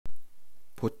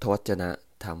พุทธวจนะ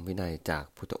ธรรมวินัยจาก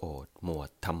พุทธโอษฐ์หมวด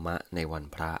ธรรมะในวัน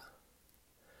พระ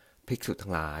ภิกษุทั้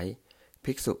งหลาย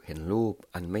ภิกษุเห็นรูป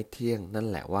อันไม่เที่ยงนั่น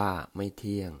แหละว่าไม่เ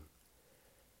ที่ยง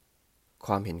ค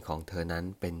วามเห็นของเธอนั้น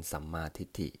เป็นสัมมาทิฏ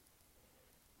ฐิ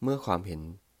เมื่อเ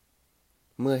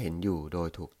ห็นอยู่โดย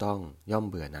ถูกต้องย่อม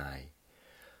เบื่อหน่าย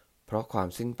เพราะความ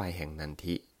สิ้นไปแห่งนัน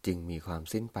ทิจึงมีความ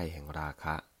สิ้นไปแห่งราค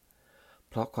ะ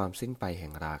เพราะความสิ้นไปแห่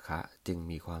งราคะจึง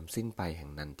มีความสิ้นไปแห่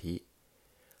งนันทิ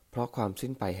เพราะความสิ้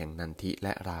นไปแห่งนันทิแล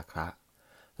ะราคะ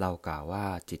เรากล่าวว่า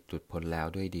จิตหลุดพ้นแล้ว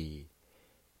ด้วยดี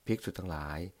ภิกษุทั้งหลา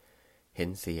ยเห็น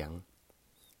เสียง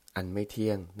อันไม่เที่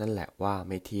ยงนั่นแหละว่า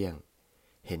ไม่เที่ยง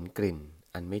เห็นกลิ่น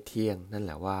อันไม่เที่ยงนั่นแห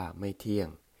ละว่าไม่เที่ยง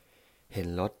เห็น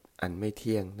รสอันไม่เ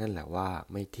ที่ยงนั่นแหละว่า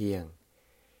ไม่เที่ยง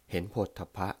เห็นโผฏฐัพ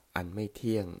พะอันไม่เ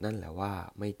ที่ยงนั่นแหละว่า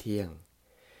ไม่เที่ยง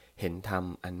เห็นธรรม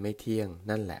อันไม่เที่ยง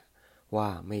นั่นแหละว่า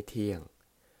ไม่เที่ยง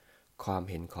ความ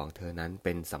เห็นของเธอนั้นเ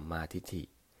ป็นสัมมาทิฏฐิ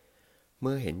เ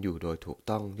มื่อเห็นอยู่โดยถูก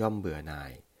ต้องย่อมเบื่อหน่า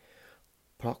ย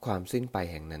เพราะความสิ้นไป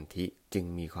แห่งนันทิจึง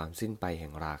มีความสิ้นไปแห่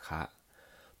งราคะ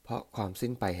เพราะความสิ้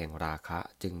นไปแห่งราคะ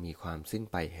จึงมีความสิ้น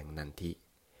ไปแห่งนันทิ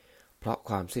เพราะ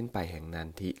ความสิ้นไปแห่งนัน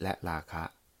ทิและราคะ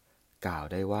กล่าว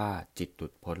ได้ว่าจิตหลุ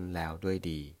ดพ้นแล้วด้วย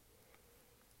ดี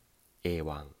เอ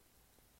วัง